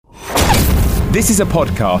This is a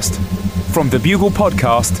podcast from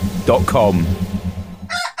thebuglepodcast.com.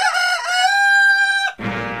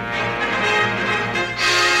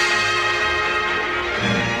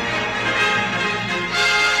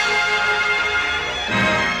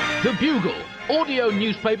 The Bugle, audio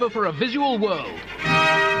newspaper for a visual world.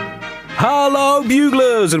 Hello,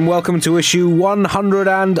 Buglers, and welcome to issue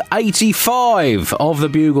 185 of the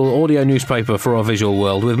Bugle, audio newspaper for our visual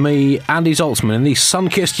world, with me, Andy Zaltzman, in the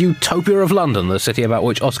sun-kissed utopia of London, the city about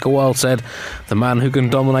which Oscar Wilde said, "The man who can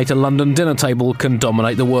dominate a London dinner table can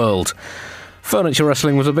dominate the world." Furniture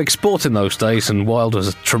wrestling was a big sport in those days, and Wilde was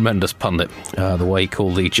a tremendous pundit. The way he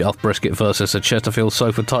called the Jalf Brisket versus a Chesterfield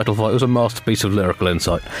sofa title fight was a masterpiece of lyrical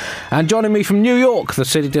insight. And joining me from New York, the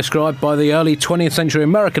city described by the early 20th century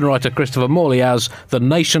American writer Christopher Morley as the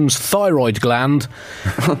nation's thyroid gland.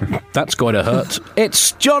 That's going to hurt.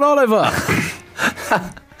 It's John Oliver.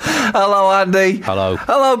 Hello, Andy. Hello.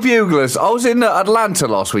 Hello, Buglers. I was in Atlanta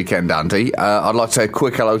last weekend, Andy. I'd like to say a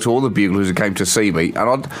quick hello to all the Buglers who came to see me,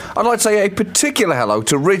 and I'd like to say a particular hello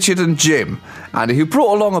to Richard and Jim, Andy, who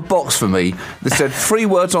brought along a box for me that said 3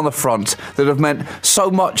 words on the front that have meant so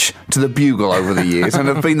much to the Bugle over the years and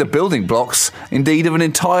have been the building blocks, indeed, of an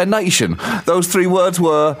entire nation. Those 3 words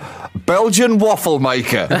were Belgian waffle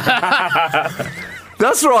maker.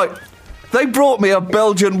 That's right. They brought me a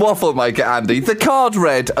Belgian waffle maker, Andy. The card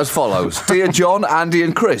read as follows. Dear John, Andy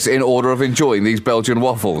and Chris, in order of enjoying these Belgian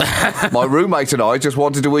waffles. My roommate and I just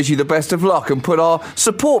wanted to wish you the best of luck and put our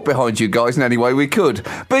support behind you guys in any way we could.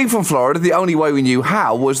 Being from Florida, the only way we knew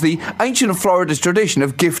how was the ancient Florida's tradition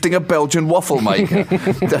of gifting a Belgian waffle maker.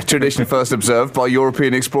 The tradition first observed by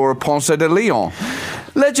European explorer Ponce de Leon.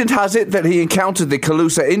 Legend has it that he encountered the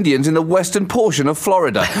Calusa Indians in the western portion of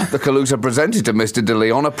Florida. The Calusa presented to Mr. de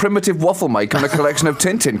Leon a primitive waffle maker and a collection of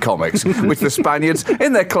Tintin comics, which the Spaniards,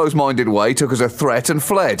 in their close-minded way, took as a threat and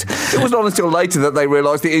fled. It was not until later that they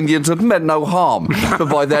realised the Indians had meant no harm, but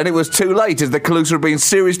by then it was too late, as the Calusa had been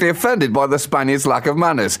seriously offended by the Spaniards' lack of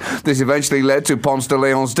manners. This eventually led to Ponce de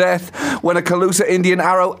Leon's death, when a Calusa Indian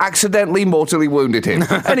arrow accidentally mortally wounded him.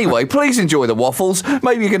 Anyway, please enjoy the waffles.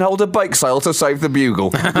 Maybe you can hold a bake sale to save the Bugle.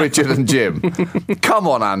 Richard and Jim. Come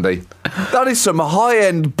on, Andy. That is some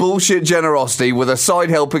high-end bullshit generosity with a side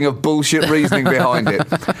helping of bullshit reasoning behind it.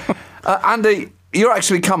 Andy, you're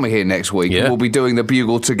actually coming here next week. Yeah. We'll be doing the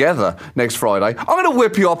Bugle together next Friday. I'm going to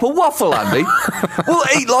whip you up a waffle, Andy. We'll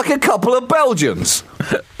eat like a couple of Belgians.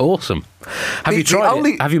 Awesome. Have you tried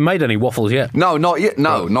it? Have you made any waffles yet? No, not yet.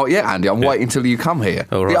 No, not yet, Andy. I'm waiting till you come here.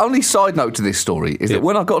 All right. The only side note to this story is that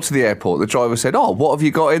when I got to the airport, the driver said, "Oh, what have you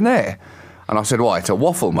got in there?" And I said, "Well, it's a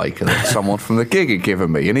waffle maker that someone from the gig had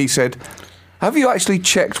given me." And he said, "Have you actually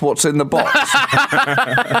checked what's in the box?"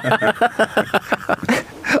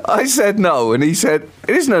 I said no, and he said,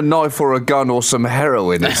 "It isn't a knife or a gun or some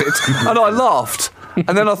heroin, is it?" And I laughed.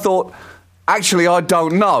 And then I thought, actually, I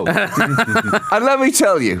don't know. And let me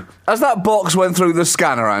tell you, as that box went through the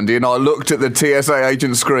scanner, Andy, and I looked at the TSA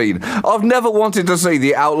agent screen, I've never wanted to see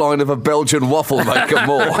the outline of a Belgian waffle maker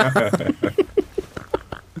more.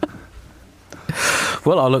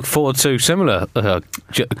 Well, I look forward to similar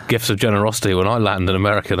gifts of generosity when I land in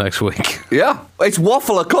America next week. Yeah, it's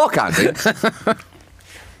waffle o'clock, Andy.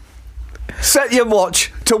 Set your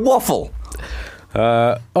watch to waffle.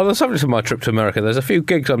 On the subject of my trip to America, there's a few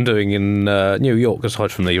gigs I'm doing in New York,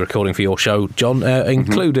 aside from the recording for your show, John,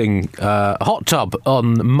 including Hot Tub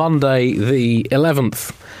on Monday the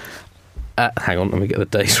 11th. Hang on, let me get the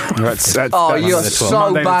dates right. You're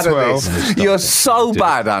so bad at this. You're so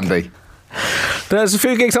bad, Andy. There's a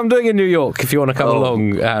few gigs I'm doing in New York if you want to come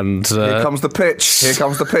along. And here comes the pitch. Here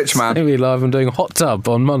comes the pitch, man. See me live. I'm doing Hot Tub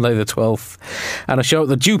on Monday the 12th and a show at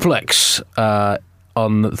the Duplex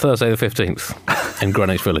on Thursday the 15th in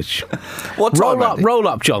Greenwich Village. What time, roll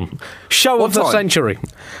up, John. Show of the century.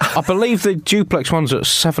 I believe the Duplex one's at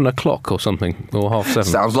 7 o'clock or something, or 7:30.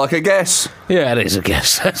 Sounds like a guess. Yeah, it is a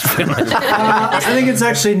guess. I think it's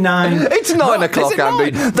actually 9. It's 9 o'clock,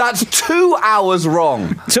 Andy. 9? That's 2 hours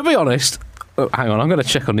wrong. To be honest, hang on, I'm going to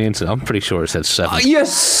check on the internet. I'm pretty sure it said 7. You're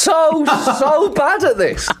so bad at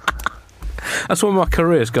this. That's why my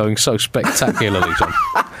career's going so spectacularly, John.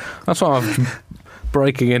 That's why I'm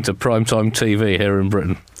breaking into primetime TV here in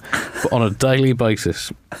Britain, but on a daily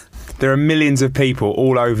basis. There are millions of people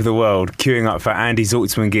all over the world queuing up for Andy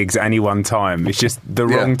Zaltzman gigs at any one time. It's just the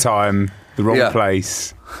wrong time, the wrong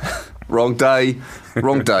place. Wrong day,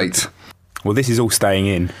 wrong date. Well, this is all staying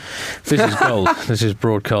in. This is gold. This is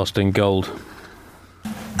broadcasting gold.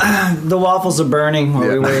 The waffles are burning while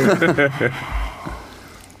we wait.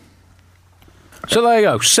 So there you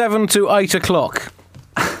go, 7 to 8 o'clock.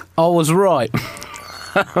 I was right.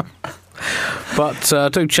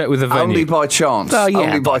 But do check with the venue. Only by chance.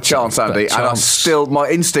 Only by chance, Andy. And my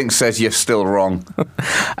instinct says you're still wrong.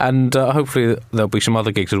 And hopefully there'll be some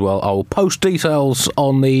other gigs as well. I'll post details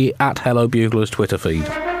on the @HelloBuglers Twitter feed.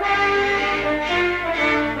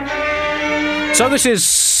 So this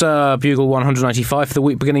is Bugle 185 for the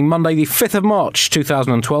week beginning Monday, the 5th of March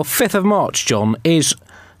 2012. 5th of March, John, is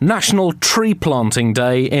National Tree Planting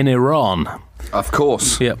Day in Iran. Of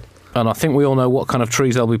course. Yep. And I think we all know what kind of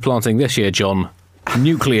trees they'll be planting this year, John.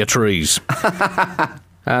 Nuclear trees.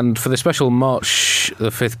 And for the special March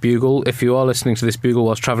the 5th Bugle, if you are listening to this Bugle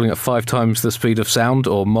whilst travelling at 5 times the speed of sound,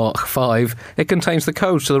 or Mach 5, it contains the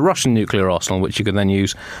codes to the Russian nuclear arsenal, which you can then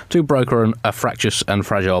use to broker a fractious and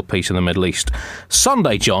fragile peace in the Middle East.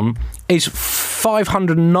 Sunday, John, is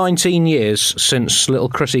 519 years since little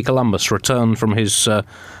Chrissy Columbus returned from his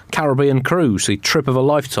Caribbean cruise, the trip of a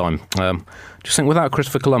lifetime. Just think, without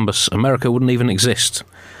Christopher Columbus, America wouldn't even exist.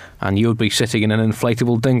 And you would be sitting in an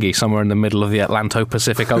inflatable dinghy somewhere in the middle of the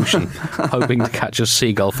Atlanto-Pacific Ocean, hoping to catch a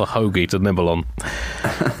seagull for hoagie to nibble on.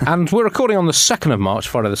 And we're recording on the 2nd of March,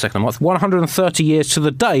 Friday the 2nd of March, 130 years to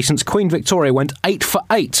the day since Queen Victoria went 8 for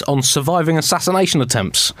 8 on surviving assassination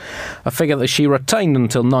attempts, a figure that she retained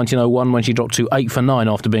until 1901 when she dropped to 8 for 9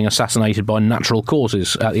 after being assassinated by natural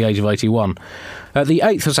causes at the age of 81. The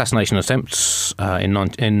 8th assassination attempts in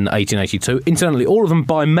 1882, incidentally, all of them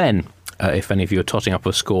by men, if any of you are totting up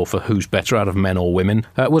a score for who's better out of men or women,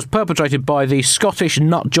 was perpetrated by the Scottish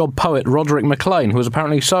nutjob poet Roderick Maclean, who was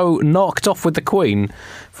apparently so knocked off with the Queen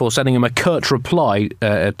for sending him a curt reply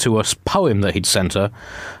to a poem that he'd sent her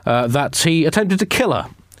that he attempted to kill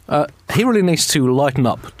her. He really needs to lighten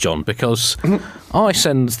up, John, because I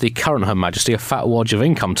send the current Her Majesty a fat wodge of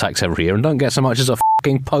income tax every year and don't get so much as a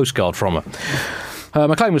fucking postcard from her.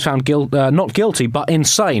 Maclean was found not guilty, but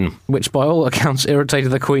insane, which by all accounts irritated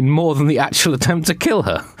the Queen more than the actual attempt to kill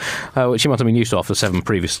her, which she must have been used to after 7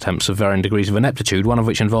 previous attempts of varying degrees of ineptitude, one of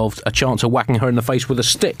which involved a chance of whacking her in the face with a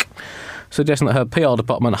stick, suggesting that her PR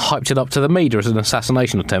department hyped it up to the media as an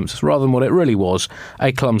assassination attempt, rather than what it really was,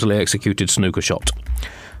 a clumsily executed snooker shot.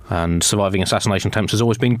 And surviving assassination attempts has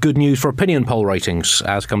always been good news for opinion poll ratings,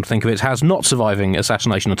 as come to think of it, has not surviving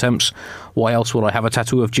assassination attempts. Why else would I have a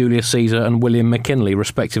tattoo of Julius Caesar and William McKinley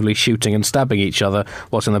respectively shooting and stabbing each other,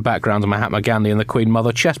 whilst in the background Mahatma Gandhi and the Queen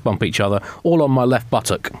Mother chest bump each other, all on my left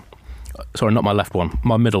buttock. Sorry, not my left one,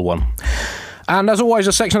 my middle one. And as always,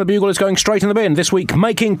 a section of the Bugle is going straight in the bin. This week,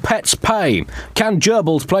 making pets pay. Can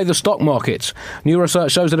gerbils play the stock market? New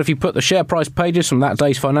research shows that if you put the share price pages from that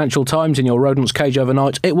day's Financial Times in your rodent's cage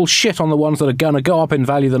overnight, it will shit on the ones that are going to go up in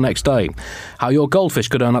value the next day. How your goldfish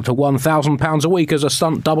could earn up to £1,000 a week as a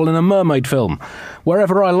stunt double in a mermaid film.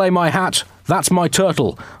 Wherever I lay my hat, that's my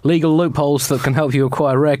turtle. Legal loopholes that can help you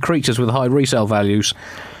acquire rare creatures with high resale values.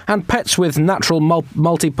 And pets with natural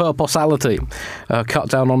multi-purposality. Cut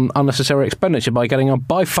down on unnecessary expenditure by getting a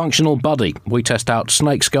bifunctional buddy. We test out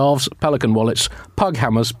snake scarves, pelican wallets, pug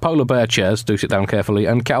hammers, polar bear chairs, do sit down carefully,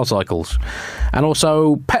 and cow cycles. And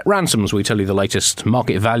also pet ransoms. We tell you the latest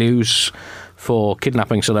market values for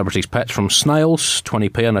kidnapping celebrities' pets, from snails,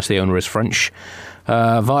 20p unless the owner is French,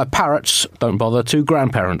 via parrots, don't bother, to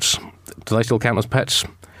grandparents. Do they still count as pets?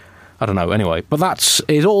 I don't know, anyway. But that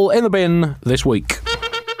is all in the bin this week.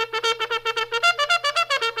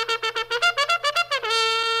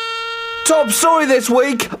 Top story this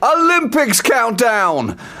week, Olympics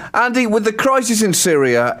countdown. Andy, with the crisis in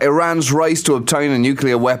Syria, Iran's race to obtain a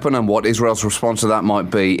nuclear weapon and what Israel's response to that might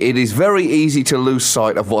be, it is very easy to lose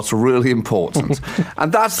sight of what's really important.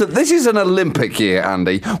 And that's that this is an Olympic year,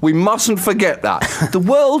 Andy. We mustn't forget that. The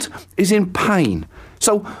world is in pain.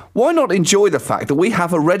 So why not enjoy the fact that we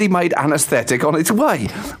have a ready-made anaesthetic on its way?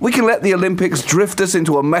 We can let the Olympics drift us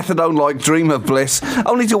into a methadone-like dream of bliss,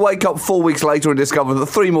 only to wake up 4 weeks later and discover that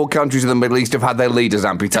 3 more countries in the Middle East have had their leaders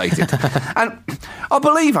amputated. And I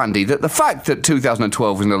believe, Andy, that the fact that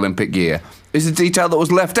 2012 is an Olympic year is a detail that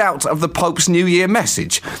was left out of the Pope's New Year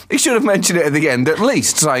message. He should have mentioned it at the end, at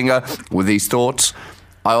least, saying, with these thoughts,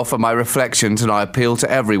 I offer my reflections and I appeal to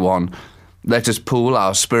everyone. Let us pool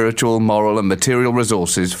our spiritual, moral and material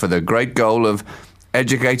resources for the great goal of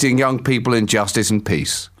educating young people in justice and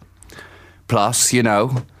peace. Plus, you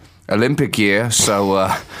know, Olympic year,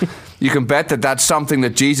 so you can bet that that's something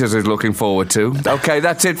that Jesus is looking forward to. Okay,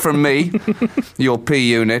 that's it from me, your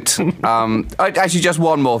P unit. Actually, just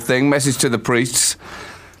one more thing, message to the priests.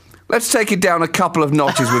 Let's take it down a couple of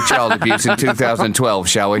notches with child abuse in 2012,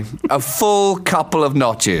 shall we? A full couple of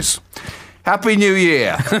notches. Happy New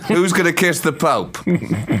Year. Who's going to kiss the Pope?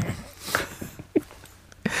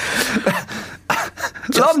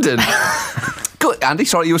 London. Good. Andy,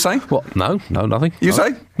 sorry, you were saying? What? No, nothing. You No. say?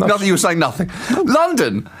 No. Nothing, you were saying nothing. No.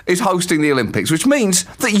 London is hosting the Olympics, which means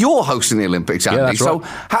that you're hosting the Olympics, Andy. Yeah, that's so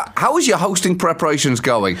right. how is your hosting preparations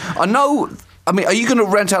going? I mean, are you going to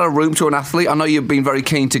rent out a room to an athlete? I know you've been very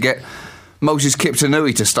keen to get Moses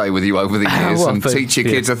Kiptanui to stay with you over the years and teach your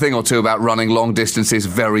kids a thing or two about running long distances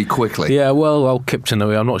very quickly. Yeah, well,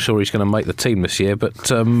 Kiptanui, I'm not sure he's going to make the team this year,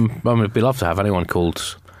 but I mean, it'd be lovely to have anyone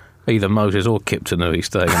called either Moses or Kiptanui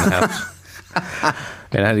staying in the house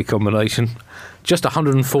in any combination. Just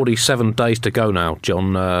 147 days to go now,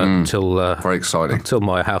 John, until... very exciting. Until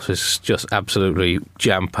my house is just absolutely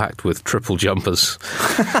jam-packed with triple jumpers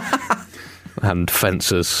and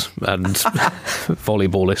fencers and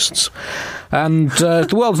volleyballists. And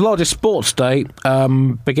the world's largest sports day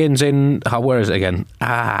begins in... where is it again?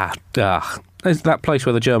 It's that place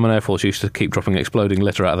where the German Air Force used to keep dropping exploding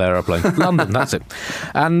litter out of their aeroplane. London, that's it.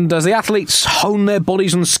 And as the athletes hone their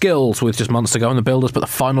bodies and skills with just months to go, and the builders put the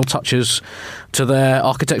final touches to their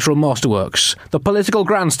architectural masterworks, the political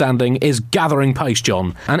grandstanding is gathering pace,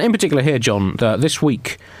 John. And in particular here, John, this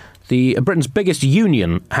week, Britain's biggest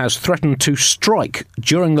union has threatened to strike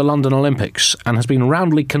during the London Olympics and has been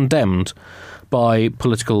roundly condemned by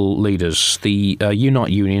political leaders. The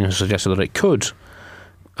Unite Union has suggested that it could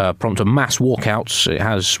prompt a mass walkouts. It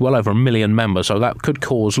has well over 1 million members, so that could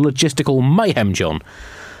cause logistical mayhem, John.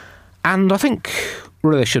 And I think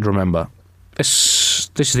really they should remember, this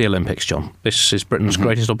is the Olympics, John. This is Britain's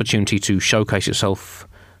greatest opportunity to showcase itself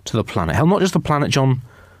to the planet. Hell, not just the planet, John,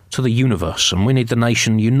 to the universe. And we need the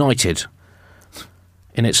nation united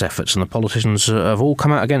in its efforts, and the politicians have all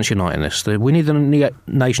come out against uniting this. We need the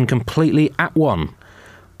nation completely at one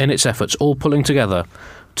in its efforts, all pulling together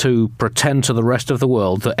to pretend to the rest of the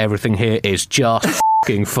world that everything here is just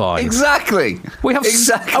f***ing fine. Exactly. We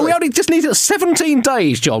only just need 17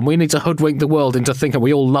 days, John. We need to hoodwink the world into thinking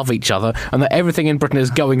we all love each other and that everything in Britain is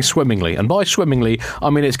going swimmingly. And by swimmingly, I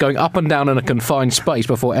mean it's going up and down in a confined space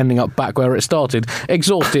before ending up back where it started,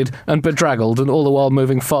 exhausted and bedraggled, and all the while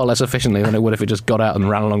moving far less efficiently than it would if it just got out and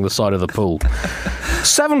ran along the side of the pool.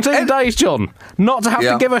 17 days, John. Not to have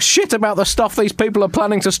to give a shit about the stuff these people are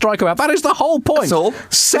planning to strike about. That is the whole point. That's all.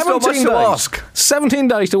 17 days. 17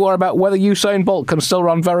 days to worry about whether Usain Bolt can still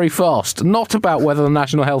run very fast, not about whether the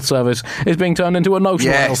National Health Service is being turned into a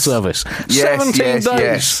notional health service. 17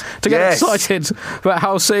 days to get excited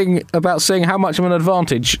about seeing how much of an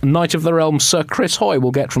advantage Knight of the Realm Sir Chris Hoy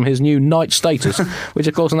will get from his new knight status, which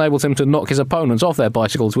of course enables him to knock his opponents off their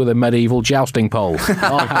bicycles with a medieval jousting pole.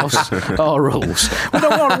 Our house, our rules. We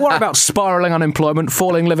don't worry about spiralling unemployment,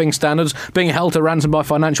 falling living standards, being held to ransom by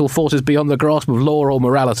financial forces beyond the grasp of law or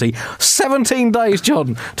morality. 17 days,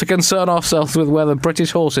 John, to concern ourselves with whether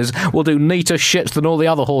British horses will do neater shit than all the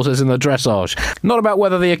other horses in the dressage. Not about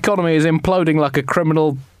whether the economy is imploding like a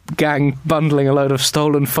criminal gang bundling a load of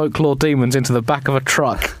stolen folklore demons into the back of a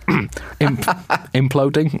truck.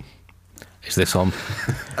 Imploding? Is this on?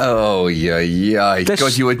 Oh, yeah.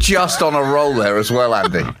 God, you were just on a roll there as well,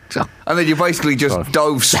 Andy. And then you basically just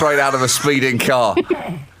dove straight out of a speeding car.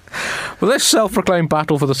 Well, this self-proclaimed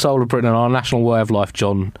battle for the soul of Britain and our national way of life,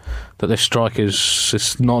 John, that this strike this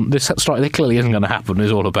strike that clearly isn't going to happen,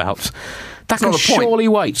 is all about. That can surely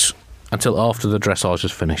wait until after the dressage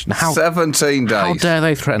is finished. Now, 17 days. How dare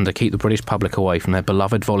they threaten to keep the British public away from their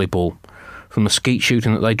beloved volleyball, from the skeet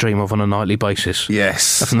shooting that they dream of on a nightly basis.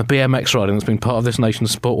 Yes. And from the BMX riding that's been part of this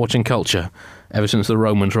nation's sport-watching culture ever since the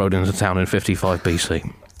Romans rode into town in 55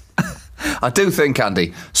 BC. I do think,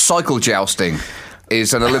 Andy, cycle jousting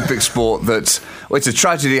is an Olympic sport that, it's a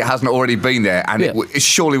tragedy it hasn't already been there, and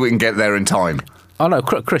surely we can get there in time. I know,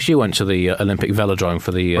 Chris, you went to the Olympic velodrome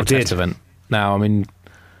for the test event. Now, I mean,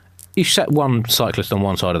 you set one cyclist on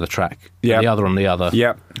one side of the track, the other on the other.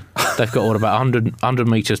 Yep. They've got 100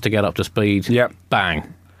 metres to get up to speed. Yep.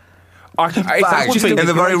 Bang. In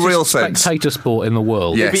the very real sense. Spectator sport in the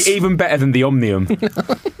world. Yes. It'd be even better than the Omnium.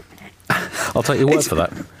 I'll take your word for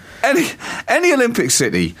that. Any Olympic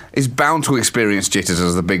city is bound to experience jitters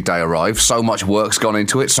as the big day arrives. So much work's gone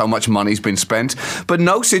into it, so much money's been spent. But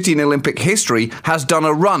no city in Olympic history has done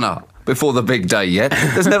a runner before the big day yet.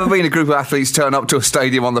 There's never been a group of athletes turn up to a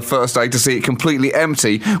stadium on the first day to see it completely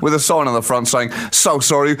empty with a sign on the front saying, "So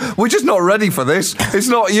sorry, we're just not ready for this. It's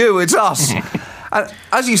not you, it's us." And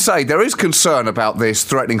as you say, there is concern about this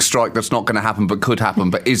threatening strike that's not going to happen but could happen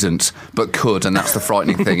but isn't but could, and that's the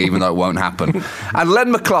frightening thing, even though it won't happen. And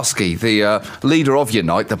Len McCluskey, the leader of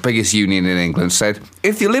Unite, the biggest union in England, said,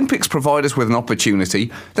 if the Olympics provide us with an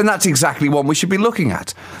opportunity, then that's exactly one we should be looking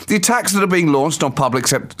at. The attacks that are being launched on public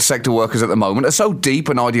sector workers at the moment are so deep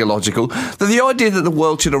and ideological that the idea that the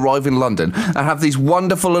world should arrive in London and have these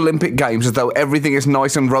wonderful Olympic Games as though everything is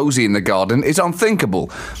nice and rosy in the garden is unthinkable.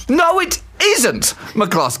 No, it isn't,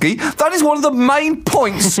 McCluskey. That is one of the main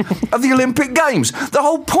points of the Olympic Games. The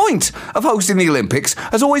whole point of hosting the Olympics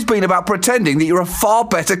has always been about pretending that you're a far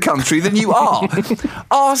better country than you are.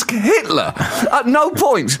 Ask Hitler. At no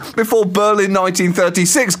point before Berlin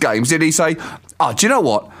 1936 Games did he say, do you know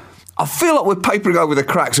what? I feel like we're papering over the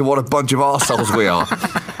cracks of what a bunch of arseholes we are.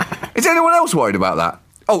 Is anyone else worried about that?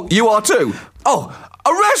 Oh, you are too? Oh,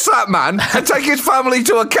 arrest that man and take his family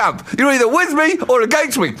to a camp. You're either with me or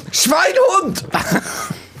against me. Schweinhund!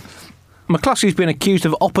 McCluskey's been accused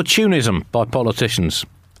of opportunism by politicians.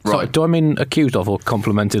 Right. Sorry, do I mean accused of or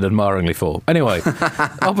complimented admiringly for? Anyway,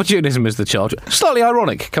 opportunism is the charge. Slightly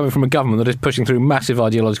ironic, coming from a government that is pushing through massive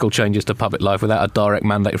ideological changes to public life without a direct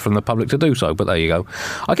mandate from the public to do so, but there you go.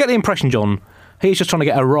 I get the impression, John, he's just trying to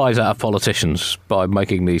get a rise out of politicians by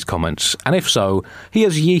making these comments. And if so, he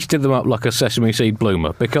has yeasted them up like a sesame seed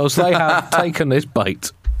bloomer, because they have taken this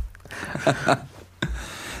bait.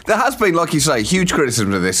 There has been, like you say, huge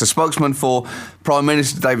criticism of this. A spokesman for Prime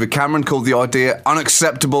Minister David Cameron called the idea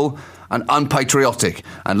unacceptable and unpatriotic,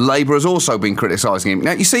 and Labour has also been criticising him.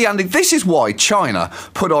 Now, you see, Andy, this is why China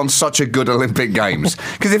put on such a good Olympic Games.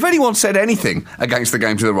 Because if anyone said anything against the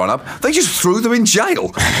Games in the run-up, they just threw them in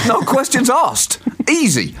jail. No questions asked.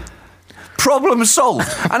 Easy. Problem solved.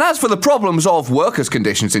 And as for the problems of workers'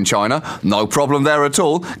 conditions in China, no problem there at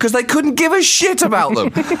all, because they couldn't give a shit about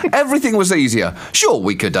them. Everything was easier. Sure,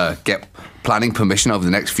 we could get planning permission over the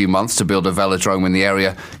next few months to build a velodrome in the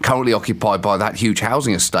area currently occupied by that huge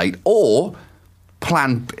housing estate, or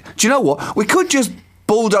do you know what? We could just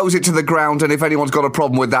bulldoze it to the ground, and if anyone's got a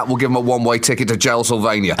problem with that, we'll give them a one-way ticket to jail,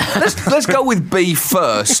 Sylvania. Let's go with B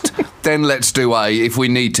first, then let's do A if we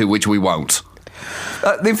need to, which we won't.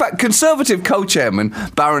 In fact, Conservative co-chairman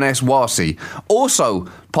Baroness Warsi also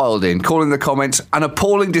piled in, calling the comments an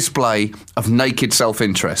appalling display of naked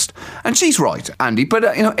self-interest. And she's right, Andy, but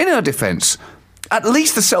in her defence, at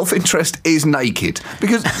least the self-interest is naked.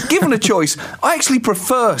 Because given a choice, I actually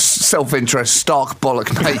prefer self-interest stark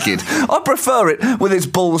bollock naked. I prefer it with its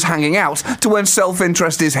balls hanging out to when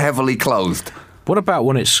self-interest is heavily clothed. What about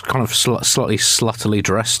when it's kind of slightly sluttily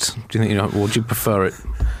dressed? Do you think, or do you prefer it?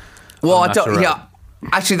 Well, I don't. Yeah,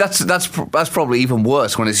 actually, that's probably even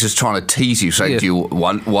worse when it's just trying to tease you, saying, "Do you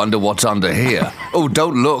wonder what's under here?" Oh,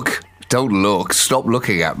 don't look! Stop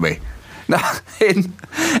looking at me. Now, in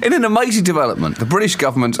an amazing development, the British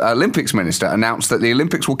government's Olympics minister announced that the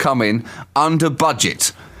Olympics will come in under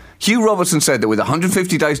budget. Hugh Robertson said that with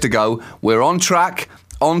 150 days to go, we're on track,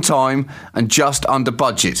 on time, and just under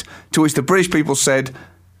budget. To which the British people said,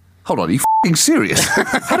 "Hold on, are you f***ing serious?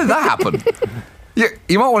 How did that happen?"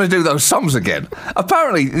 You might want to do those sums again.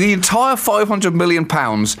 Apparently, the entire £500 million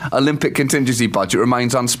Olympic contingency budget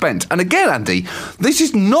remains unspent. And again, Andy, this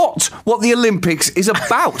is not what the Olympics is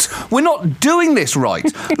about. We're not doing this right.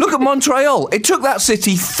 Look at Montreal. It took that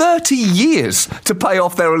city 30 years to pay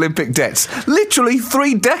off their Olympic debts. Literally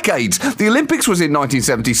 3 decades. The Olympics was in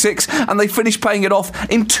 1976, and they finished paying it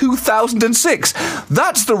off in 2006.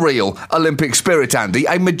 That's the real Olympic spirit, Andy.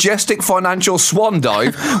 A majestic financial swan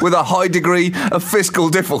dive with a high degree of fiscal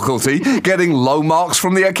difficulty, getting low marks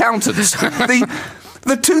from the accountants.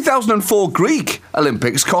 The 2004 Greek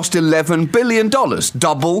Olympics cost $11 billion,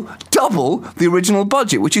 double the original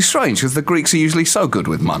budget, which is strange because the Greeks are usually so good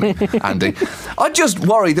with money, Andy. I just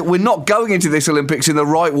worry that we're not going into this Olympics in the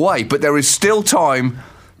right way, but there is still time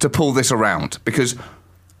to pull this around, because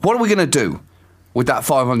what are we going to do with that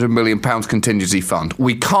 £500 million contingency fund?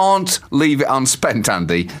 We can't leave it unspent,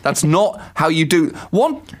 Andy. That's not how you do.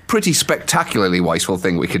 One pretty spectacularly wasteful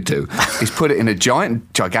thing we could do is put it in a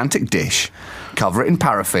gigantic dish, cover it in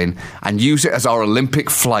paraffin, and use it as our Olympic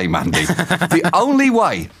flame, Andy. The only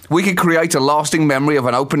way we could create a lasting memory of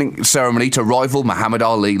an opening ceremony to rival Muhammad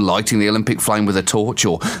Ali lighting the Olympic flame with a torch,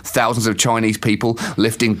 or thousands of Chinese people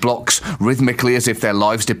lifting blocks rhythmically as if their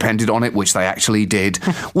lives depended on it, which they actually did,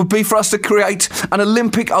 would be for us to create an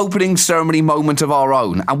Olympic opening ceremony moment of our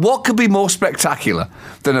own. And what could be more spectacular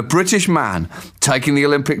than a British man taking the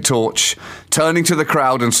Olympic torch, turning to the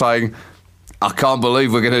crowd and saying, "I can't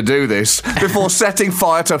believe we're going to do this," before setting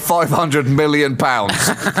fire to £500 million.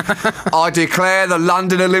 I declare the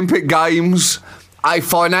London Olympic Games a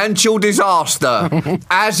financial disaster,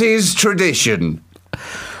 as is tradition.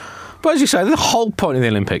 But as you say, the whole point of the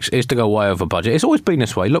Olympics is to go way over budget. It's always been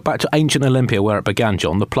this way. Look back to ancient Olympia where it began,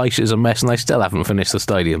 John. The place is a mess and they still haven't finished the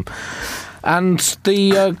stadium. And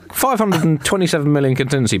the 527 million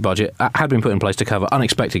contingency budget had been put in place to cover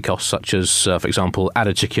unexpected costs, such as, for example,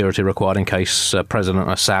 added security required in case President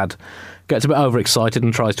Assad gets a bit overexcited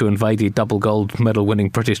and tries to invade the double gold medal winning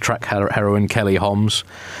British track heroine Kelly Holmes.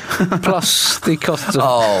 Plus the cost of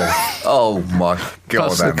oh my God!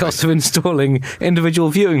 Plus the cost of installing individual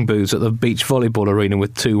viewing booths at the beach volleyball arena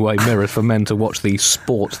with two-way mirrors for men to watch the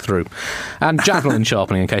sport through, and javelin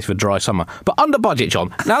sharpening in case of a dry summer. But under budget,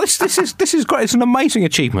 John. Now this is great. It's an amazing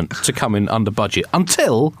achievement to come in under budget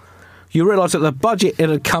until you realise that the budget it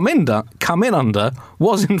had come in under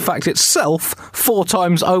was in fact itself 4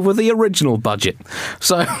 times over the original budget.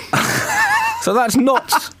 So that's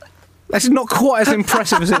not quite as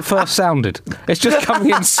impressive as it first sounded. It's just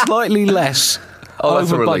coming in slightly less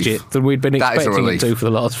over budget than we'd been expecting it to for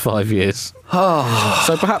the last 5 years.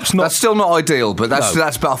 So perhaps not. That's still not ideal, but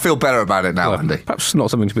that's. But I feel better about it now, Andy. Perhaps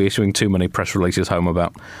not something to be issuing too many press releases home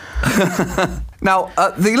about. Now,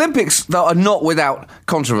 the Olympics though, are not without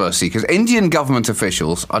controversy because Indian government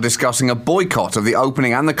officials are discussing a boycott of the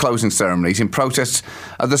opening and the closing ceremonies in protest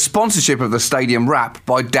of the sponsorship of the stadium wrap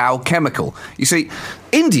by Dow Chemical. You see,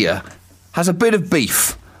 India has a bit of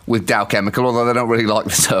beef with Dow Chemical, although they don't really like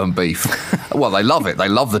the term beef. Well, they love it. They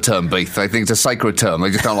love the term beef. They think it's a sacred term. They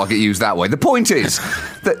just don't like it used that way. The point is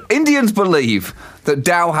that Indians believe that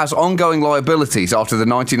Dow has ongoing liabilities after the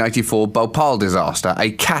 1984 Bhopal disaster,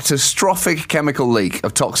 a catastrophic chemical leak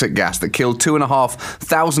of toxic gas that killed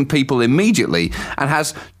 2,500 people immediately and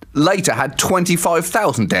has later had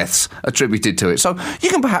 25,000 deaths attributed to it. So you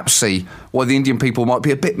can perhaps see why the Indian people might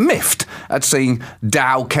be a bit miffed at seeing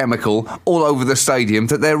Dow Chemical all over the stadium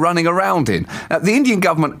that they're running around in. Now, the Indian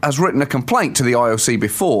government has written a complaint to the IOC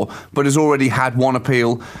before, but has already had one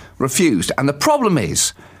appeal refused. And the problem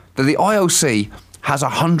is that the IOC has a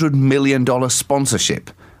 $100 million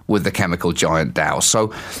sponsorship with the chemical giant Dow.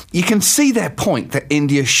 So you can see their point that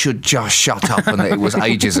India should just shut up and that it was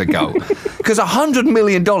ages ago. Because $100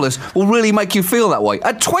 million will really make you feel that way.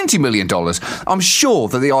 At $20 million, I'm sure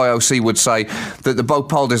that the IOC would say that the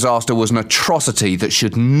Bhopal disaster was an atrocity that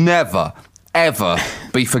should never, ever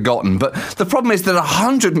be forgotten. But the problem is that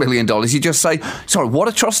 $100 million, you just say, sorry, what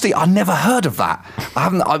atrocity? I never heard of that.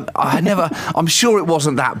 I'm sure it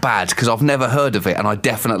wasn't that bad because I've never heard of it and I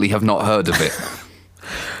definitely have not heard of it.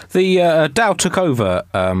 The Dow took over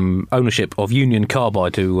ownership of Union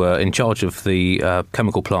Carbide, who were in charge of the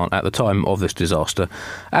chemical plant at the time of this disaster.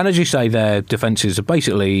 And as you say, their defences are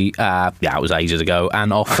basically, it was ages ago,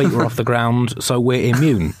 and our feet were off the ground, so we're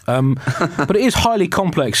immune. But it is highly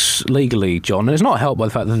complex legally, John, and it's not helped by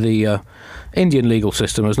the fact that the Indian legal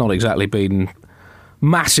system has not exactly been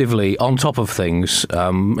massively on top of things.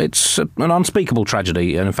 It's an unspeakable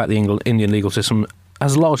tragedy, and in fact the Indian legal system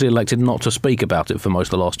has largely elected not to speak about it for most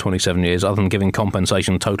of the last 27 years, other than giving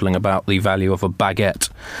compensation totalling about the value of a baguette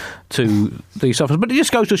to the sufferers. But it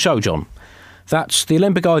just goes to show, John, that the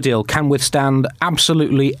Olympic ideal can withstand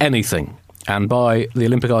absolutely anything. And by the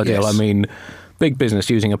Olympic ideal, I mean big business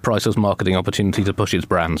using a priceless marketing opportunity to push its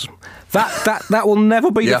brands. That will never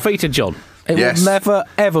be defeated, John. It will never,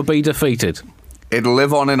 ever be defeated. It'll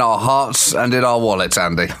live on in our hearts and in our wallets,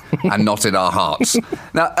 Andy, and not in our hearts.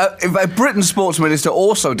 Now, Britain's sports minister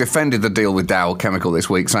also defended the deal with Dow Chemical this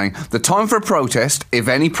week, saying the time for a protest, if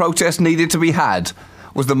any protest needed to be had,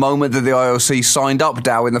 was the moment that the IOC signed up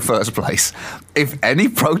Dow in the first place. If any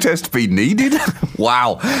protest be needed?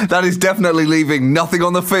 Wow, that is definitely leaving nothing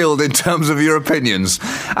on the field in terms of your opinions.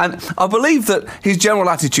 And I believe that his general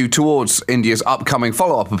attitude towards India's upcoming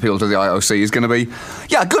follow-up appeal to the IOC is going to be,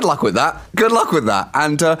 good luck with that. Good luck with that.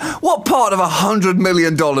 And what part of $100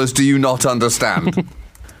 million do you not understand?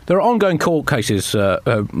 There are ongoing court cases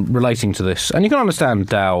relating to this, and you can understand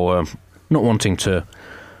Dow not wanting to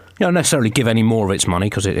necessarily give any more of its money,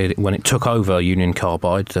 because when it took over Union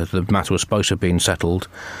Carbide, the matter was supposed to have been settled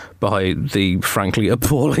by the frankly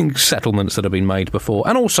appalling settlements that have been made before.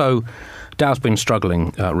 And also, Dow's been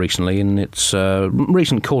struggling recently in its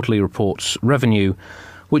recent quarterly reports. Revenue,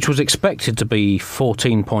 which was expected to be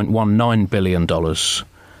 $14.19 billion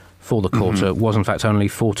for the quarter, was in fact only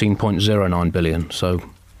 $14.09 billion. So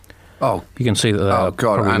you can see that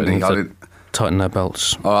they're tighten their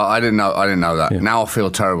belts. Oh, I didn't know that. Yeah. Now I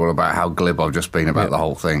feel terrible about how glib I've just been about the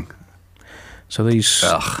whole thing. So these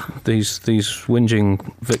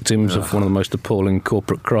whinging victims of one of the most appalling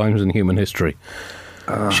corporate crimes in human history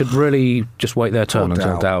should really just wait their turn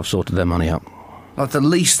until Dow have sorted their money out. Like, the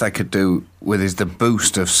least they could do with is the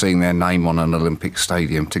boost of seeing their name on an Olympic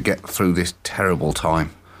stadium to get through this terrible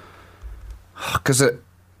time. Because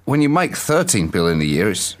when you make 13 billion a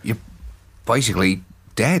year, you're basically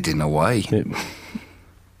dead in a way.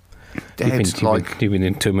 Dead, you've been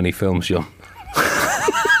in too many films, John.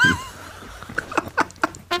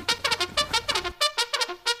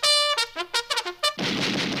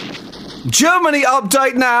 Germany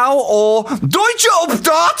update now, or Deutsche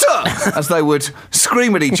Update, as they would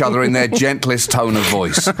scream at each other in their gentlest tone of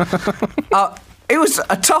voice. It was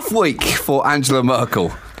a tough week for Angela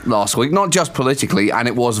Merkel last week, not just politically, and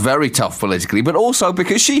it was very tough politically, but also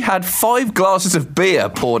because she had 5 glasses of beer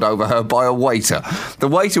poured over her by a waiter. The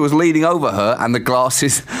waiter was leaning over her and the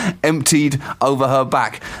glasses emptied over her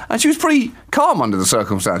back. And she was pretty calm under the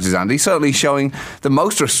circumstances, Andy, certainly showing the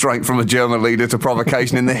most restraint from a German leader to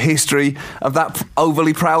provocation in the history of that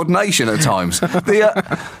overly proud nation at times.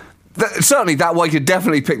 Certainly that waiter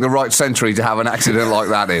definitely picked the right century to have an accident like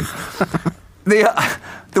that in.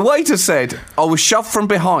 The waiter said, "I was shoved from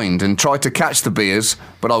behind and tried to catch the beers,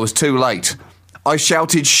 but I was too late. I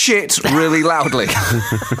shouted shit really loudly."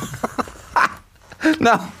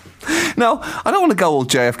 Now, I don't want to go all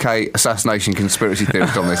JFK assassination conspiracy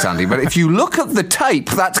theorist on this, Andy, but if you look at the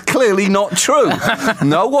tape, that's clearly not true.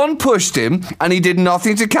 No one pushed him, and he did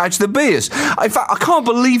nothing to catch the beers. In fact, I can't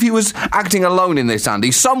believe he was acting alone in this,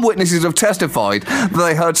 Andy. Some witnesses have testified that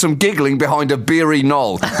they heard some giggling behind a beery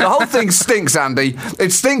knoll. The whole thing stinks, Andy.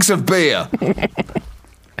 It stinks of beer.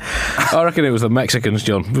 I reckon it was the Mexicans,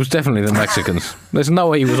 John. It was definitely the Mexicans. There's no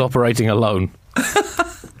way he was operating alone.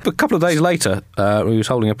 But a couple of days later, he was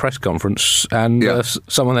holding a press conference, and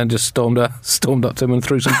someone then just stormed up to him and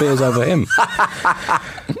threw some beers over him.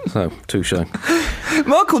 So, touche.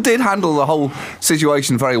 Merkel did handle the whole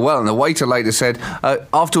situation very well, and the waiter later said,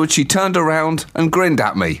 afterwards she turned around and grinned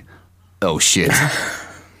at me. Oh, shit.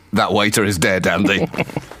 That waiter is dead, Andy.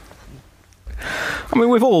 I mean,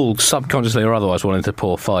 we've all subconsciously or otherwise wanted to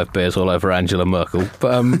pour 5 beers all over Angela Merkel,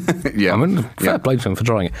 but fair play to them for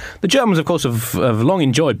trying it. The Germans, of course, have long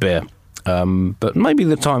enjoyed beer, but maybe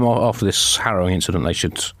the time after this harrowing incident, they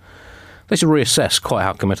should reassess quite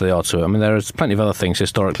how committed they are to it. I mean, there's plenty of other things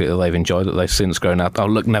historically that they've enjoyed that they've since grown out. Oh,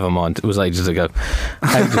 look, never mind. It was ages ago.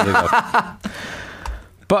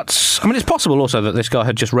 But, I mean, it's possible also that this guy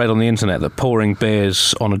had just read on the internet that pouring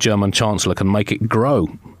beers on a German chancellor can make it grow.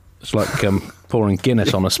 It's like pouring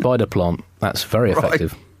Guinness on a spider plant. That's very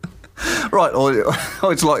effective. Right, or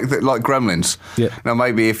it's like Gremlins. Yeah. Now,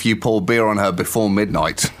 maybe if you pour beer on her before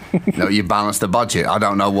midnight, you balance the budget. I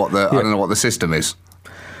don't know what the system is.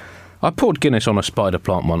 I poured Guinness on a spider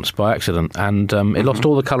plant once by accident, and it lost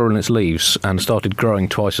all the colour in its leaves and started growing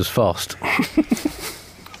twice as fast.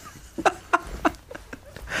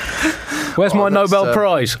 Where's my Nobel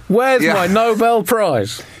Prize? Where's my Nobel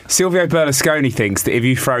Prize? Silvio Berlusconi thinks that if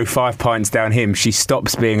you throw 5 pints down him, she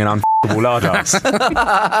stops being an unfuckable lard ass.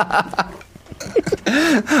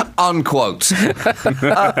 Unquote.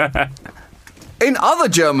 In other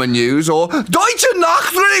German news, or Deutsche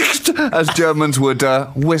Nachricht, as Germans would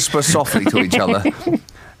whisper softly to each other,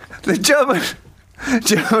 the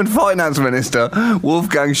German Finance Minister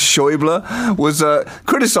Wolfgang Schäuble was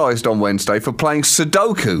criticised on Wednesday for playing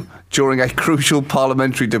Sudoku during a crucial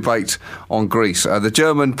parliamentary debate on Greece. The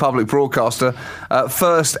German public broadcaster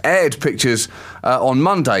first aired pictures on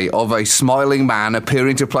Monday of a smiling man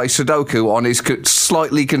appearing to play Sudoku on his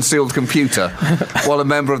slightly concealed computer, while a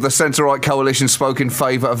member of the centre-right coalition spoke in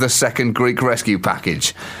favour of the second Greek rescue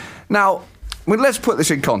package. Now, let's put this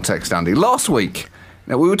in context, Andy. Last week,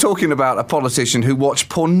 now, we were talking about a politician who watched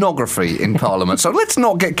pornography in Parliament, so let's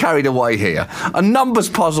not get carried away here. A numbers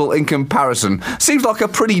puzzle in comparison seems like a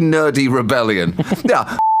pretty nerdy rebellion.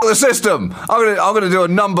 Yeah, the system. I'm going to do a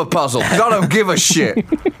number puzzle because I don't give a shit.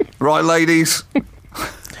 Right, ladies?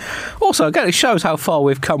 Also, again, it shows how far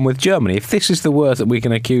we've come with Germany. If this is the worst that we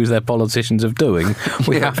can accuse their politicians of doing,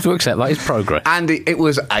 we have to accept that is progress. And it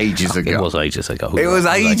was ages ago. It was ages ago. It was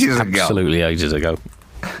ages ago. Absolutely ages ago.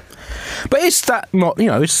 But is that not,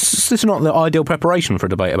 is this not the ideal preparation for a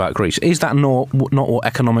debate about Greece? Is that not what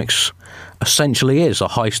economics essentially is, a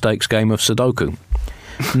high-stakes game of Sudoku?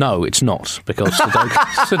 No, it's not, because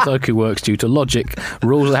Sudoku works due to logic,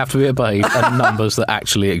 rules that have to be obeyed, and numbers that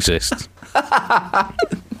actually exist.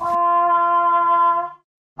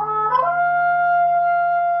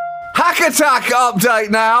 Hack Attack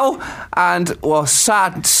update now, and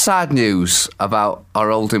sad news about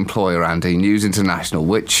our old employer, Andy, News International,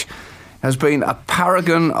 which has been a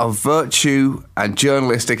paragon of virtue and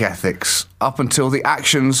journalistic ethics up until the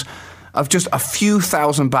actions of just a few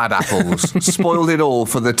thousand bad apples spoiled it all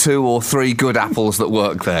for the 2 or 3 good apples that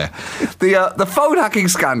work there. The phone hacking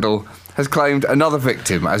scandal has claimed another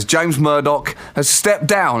victim as James Murdoch has stepped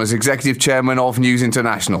down as executive chairman of News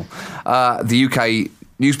International, the UK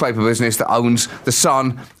newspaper business that owns The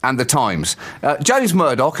Sun and The Times. James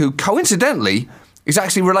Murdoch, who coincidentally is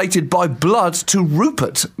actually related by blood to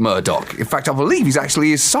Rupert Murdoch. In fact, I believe he's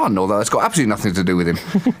actually his son, although it's got absolutely nothing to do with him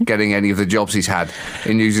getting any of the jobs he's had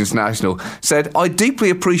in News International, said, "I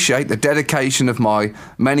deeply appreciate the dedication of my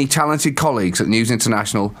many talented colleagues at News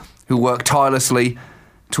International who work tirelessly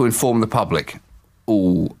to inform the public."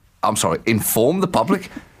 Oh, I'm sorry, inform the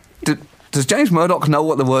public? Does James Murdoch know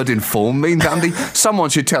what the word inform means, Andy? Someone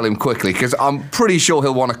should tell him quickly, because I'm pretty sure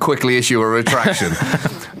he'll want to quickly issue a retraction.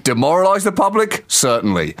 Demoralise the public?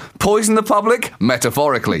 Certainly. Poison the public?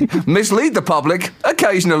 Metaphorically. Mislead the public?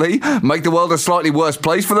 Occasionally. Make the world a slightly worse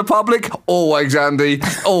place for the public? Always, Andy.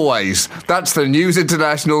 Always. That's the News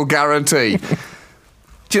International guarantee.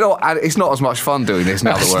 Do you know what? It's not as much fun doing this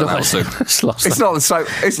now that we're allowed to. It's not the same.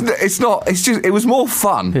 It's not. It's just. It was more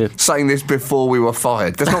fun saying this before we were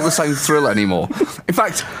fired. There's not the same thrill anymore. In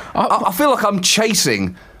fact, I feel like I'm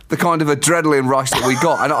chasing the kind of adrenaline rush that we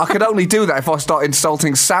got, and I could only do that if I start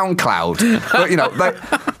insulting SoundCloud. But you know,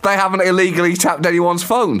 they haven't illegally tapped anyone's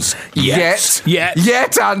phones yet.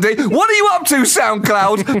 Andy, what are you up to,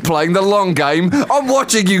 SoundCloud? Playing the long game. I'm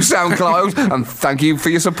watching you, SoundCloud, and thank you for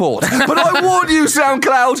your support. But I warn you,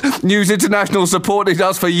 SoundCloud, News International supported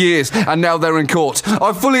us for years, and now they're in court.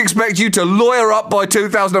 I fully expect you to lawyer up by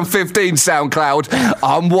 2015, SoundCloud.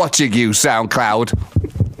 I'm watching you, SoundCloud.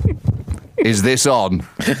 Is this on?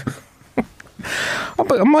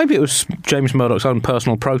 But maybe it was James Murdoch's own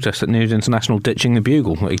personal protest at News International ditching the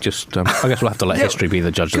Bugle. He just, I guess we'll have to let history be the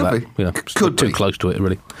judge of that. Yeah, could be too close to it,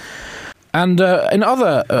 really. And in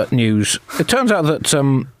other news, it turns out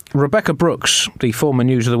that Rebecca Brooks, the former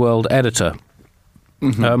News of the World editor,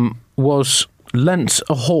 was lent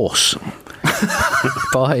a horse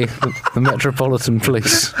by the Metropolitan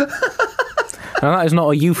Police. And that is not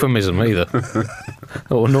a euphemism either.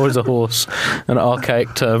 Nor is a horse an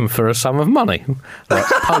archaic term for a sum of money. Like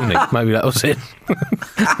pony, maybe that was it.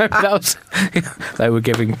 They were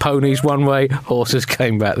giving ponies one way, horses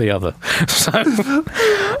came back the other. So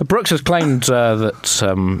Brooks has claimed that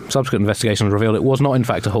subsequent investigations revealed it was not in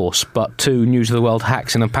fact a horse, but 2 News of the World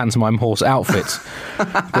hacks in a pantomime horse outfit.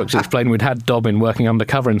 Brooks explained we'd had Dobbin working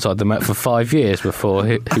undercover inside the Met for 5 years before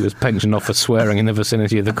he was pensioned off for swearing in the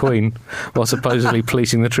vicinity of the Queen while supposedly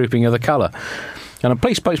policing the trooping of the colour. And a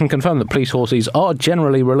police spokesman confirmed that police horses are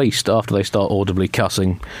generally released after they start audibly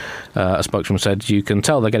cussing. A spokesman said, "You can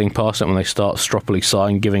tell they're getting past it when they start stroppily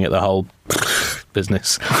sighing, giving it the whole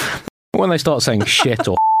business. When they start saying shit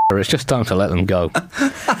or it's just time to let them go."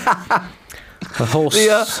 The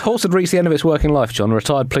horse had reached the end of its working life, John.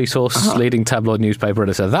 Retired police horse, leading tabloid newspaper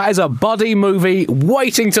editor. That is a buddy movie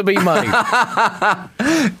waiting to be made.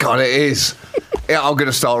 God, it is. Yeah, I'm going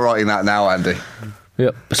to start writing that now, Andy.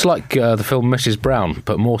 Yeah, it's like the film Mrs. Brown,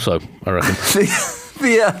 but more so, I reckon.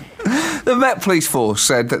 The Met Police Force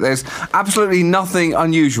said that there's absolutely nothing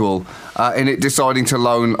unusual in it deciding to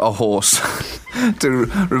loan a horse to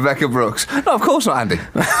Rebecca Brooks. No, of course not, Andy.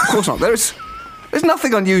 Of course not. There's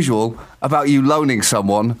nothing unusual about you loaning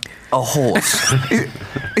someone a horse.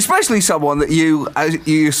 Especially someone that you, as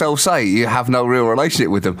you yourself say, you have no real relationship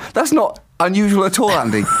with them. That's not unusual at all,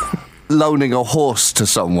 Andy. Loaning a horse to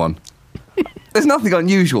someone. There's nothing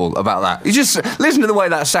unusual about that. You just listen to the way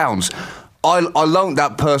that sounds. I loaned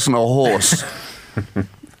that person a horse.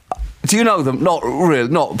 Do you know them? Not really,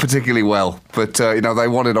 not particularly well, but they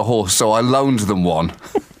wanted a horse, so I loaned them one.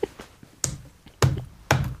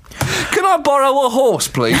 Can I borrow a horse,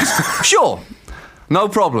 please? Sure. No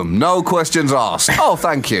problem. No questions asked. Oh,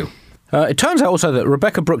 thank you. It turns out also that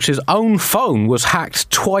Rebecca Brooks' own phone was hacked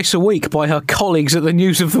twice a week by her colleagues at the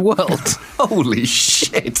News of the World. Holy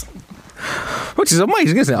shit. Which is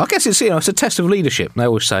amazing, isn't it? I guess it's it's a test of leadership. They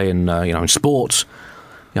always say in in sports,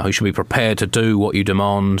 you should be prepared to do what you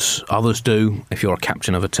demand others do if you're a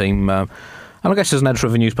captain of a team. And I guess as an editor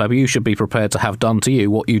of a newspaper, you should be prepared to have done to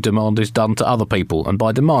you what you demand is done to other people. And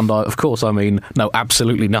by demand, of course, I mean know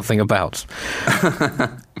absolutely nothing about.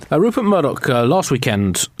 Rupert Murdoch last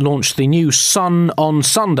weekend launched the new Sun on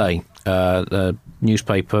Sunday, a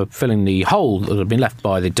newspaper filling the hole that had been left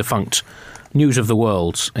by the defunct News of the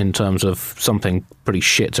World in terms of something pretty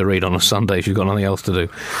shit to read on a Sunday if you've got nothing else to do.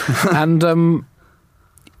 And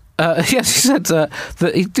yes, he said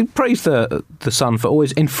that he praised the Sun for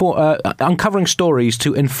always uncovering stories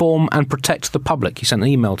to inform and protect the public. He sent an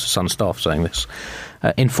email to Sun staff saying this.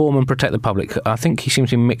 inform and protect the public. I think he seems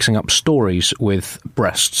to be mixing up stories with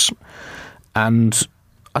breasts. And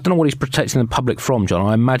I don't know what he's protecting the public from, John.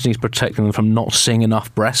 I imagine he's protecting them from not seeing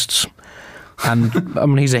enough breasts. And, I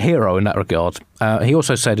mean, he's a hero in that regard. He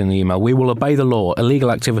also said in the email, "We will obey the law.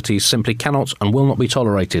 Illegal activities simply cannot and will not be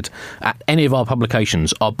tolerated at any of our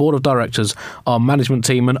publications. Our board of directors, our management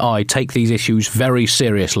team and I take these issues very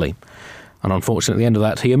seriously." And unfortunately, at the end of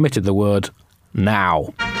that, he omitted the word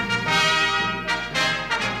now.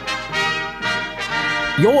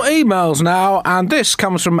 Your emails now, and this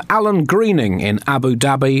comes from Alan Greening in Abu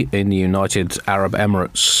Dhabi in the United Arab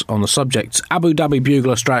Emirates on the subject Abu Dhabi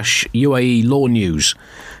Bugler / UAE law news.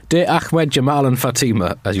 Dear Ahmed, Jamal and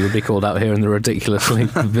Fatima, as you would be called out here in the ridiculously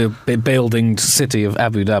buildinged city of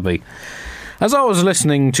Abu Dhabi. As I was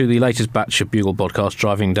listening to the latest batch of Bugle podcast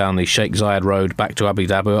driving down the Sheikh Zayed Road back to Abu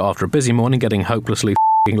Dhabi after a busy morning getting hopelessly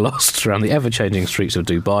lost around the ever-changing streets of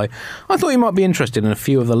Dubai, I thought you might be interested in a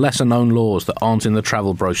few of the lesser-known laws that aren't in the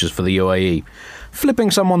travel brochures for the UAE.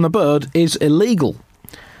 Flipping someone the bird is illegal.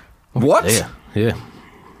 What? Yeah.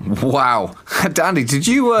 Wow. Dandy, did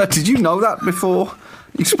you know that before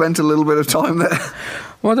you spent a little bit of time there?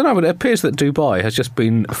 Well, I don't know, but it appears that Dubai has just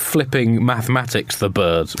been flipping mathematics the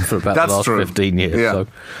bird for about the last 15 years. Yeah. So.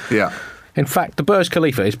 Yeah. In fact, the Burj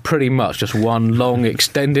Khalifa is pretty much just one long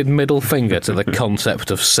extended middle finger to the concept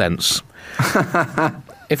of sense.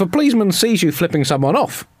 If a policeman sees you flipping someone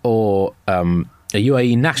off, or a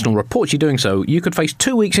UAE national reports you doing so, you could face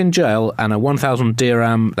 2 weeks in jail and a 1,000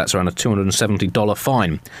 dirham, that's around a $270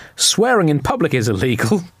 fine. Swearing in public is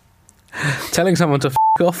illegal. Telling someone to f***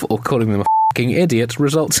 off or calling them a f***ing idiot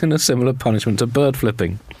results in a similar punishment to bird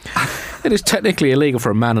flipping. It is technically illegal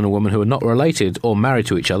for a man and a woman who are not related or married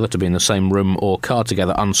to each other to be in the same room or car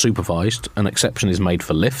together unsupervised. An exception is made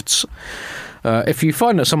for lifts. If you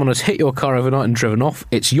find that someone has hit your car overnight and driven off,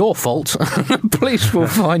 it's your fault. Police will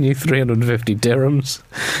fine you 350 dirhams.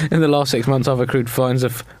 In the last 6 months, I've accrued fines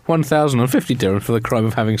of 1,050 dirhams for the crime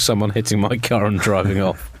of having someone hitting my car and driving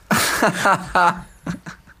off.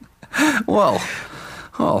 Well.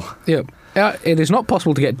 Yeah. It is not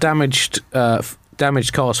possible to get damaged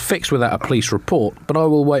cars fixed without a police report, but I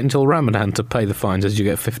will wait until Ramadan to pay the fines, as you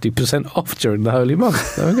get 50% off during the holy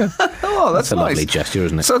month. There we go. Oh, that's a nice. Lovely gesture,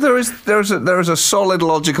 isn't it? So there is a solid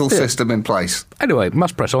logical system in place. Anyway,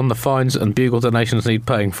 must press on. The fines and Bugle donations need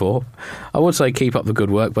paying for. I would say keep up the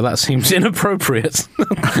good work, but that seems inappropriate.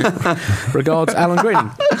 Regards, Alan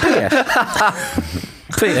Greening.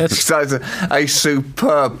 P.S. So it's a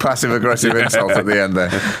superb passive-aggressive insult at the end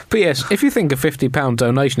there. P.S. If you think a £50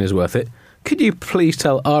 donation is worth it, could you please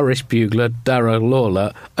tell Irish bugler Dara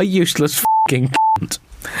Lawler a useless f***ing cunt?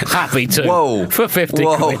 Happy to. Whoa. For 50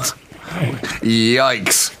 quid.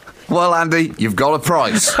 Yikes. Well, Andy, you've got a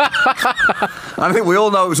price. I think we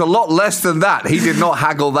all know it was a lot less than that. He did not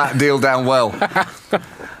haggle that deal down well.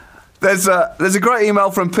 There's a great email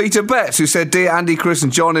from Peter Betts who said, "Dear Andy, Chris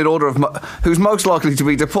and John, in order of who's most likely to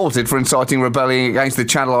be deported for inciting rebellion against the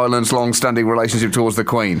Channel Islands' long-standing relationship towards the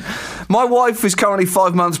Queen. My wife is currently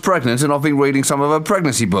 5 months pregnant and I've been reading some of her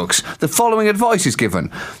pregnancy books. The following advice is given.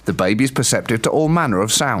 The baby is perceptive to all manner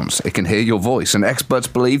of sounds. It can hear your voice, and experts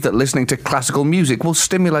believe that listening to classical music will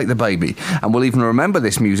stimulate the baby and will even remember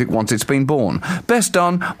this music once it's been born. Best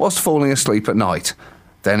done whilst falling asleep at night."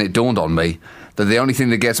 Then it dawned on me that the only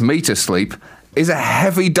thing that gets me to sleep is a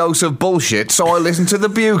heavy dose of bullshit, so I listen to the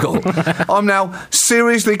Bugle. I'm now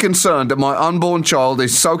seriously concerned that my unborn child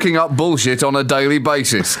is soaking up bullshit on a daily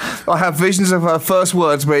basis. I have visions of her first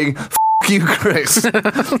words being, "F*** you, Chris."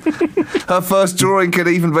 Her first drawing could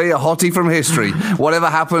even be a hottie from history. Whatever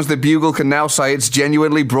happens, the Bugle can now say it's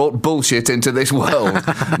genuinely brought bullshit into this world.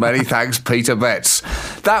 Many thanks, Peter Betts.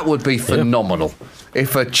 That would be phenomenal.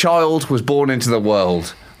 If a child was born into the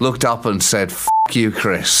world, looked up and said, "F*** you,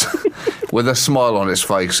 Chris," with a smile on his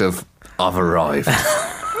face of, "I've arrived."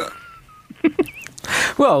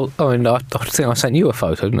 Well, I mean, I think I sent you a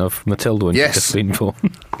photo of Matilda when she'd just been born.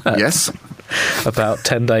 Yes. About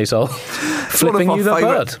 10 days old. Flipping you the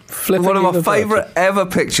bird. One of my favourite ever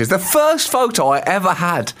pictures. The first photo I ever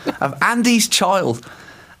had of Andy's child.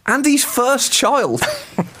 Andy's first child.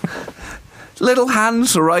 Little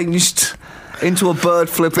hands arranged into a bird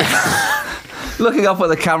flipping. Looking up at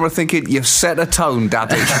the camera thinking, "You've set a tone,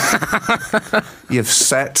 Daddy." You've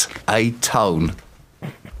set a tone.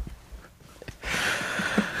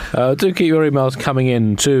 Do keep your emails coming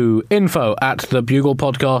in to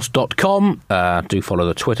info@thebuglepodcast.com. Do follow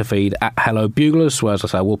the Twitter feed @HelloBuglers, where, as I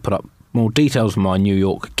say, we'll put up more details of my New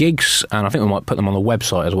York gigs, and I think we might put them on the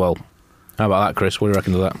website as well. How about that, Chris? What do you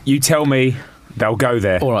reckon of that? You tell me, they'll go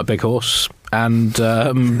there. All right, Big Horse. And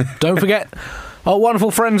don't forget, Our wonderful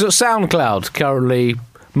friends at SoundCloud, currently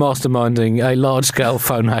masterminding a large-scale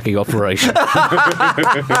phone hacking operation.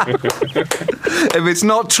 If it's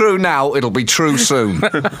not true now, it'll be true soon.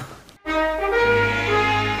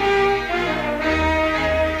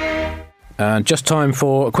 And just time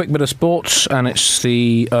for a quick bit of sports, and it's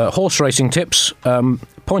the horse racing tips.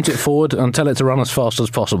 Point it forward and tell it to run as fast as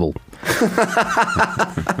possible.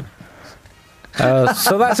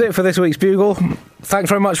 So that's it for this week's Bugle. Thanks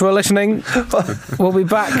very much for listening. We'll be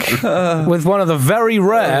back with one of the very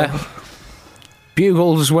rare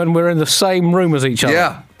Bugles when we're in the same room as each other.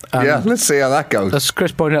 Yeah, let's see how that goes. As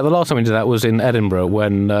Chris pointed out, the last time we did that was in Edinburgh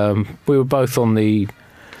when we were both on the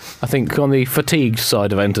fatigued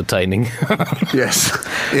side of entertaining. Yes.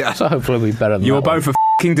 Yeah. So hopefully we'll be better than You're that both one.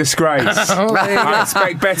 a f***ing disgrace. I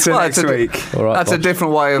expect better next week. All right, That's a Bob.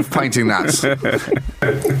 different way of painting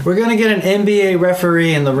that. We're going to get an NBA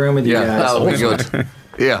referee in the room with you Yeah, guys. that'll be good.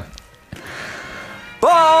 Yeah.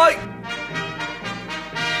 Bye!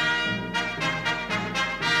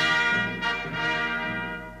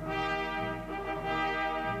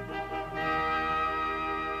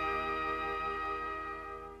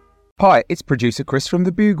 Hi, it's producer Chris from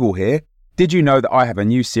The Bugle here. Did you know that I have a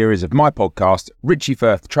new series of my podcast, Richie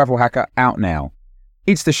Firth Travel Hacker, out now?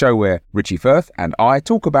 It's the show where Richie Firth and I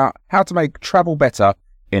talk about how to make travel better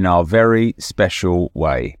in our very special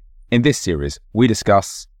way. In this series, we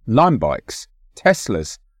discuss Lime bikes,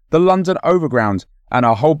 Teslas, the London Overground, and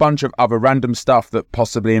a whole bunch of other random stuff that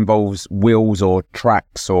possibly involves wheels or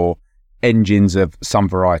tracks or engines of some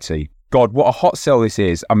variety. God, what a hot sell this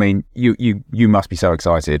is. I mean, you must be so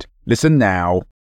excited. Listen now.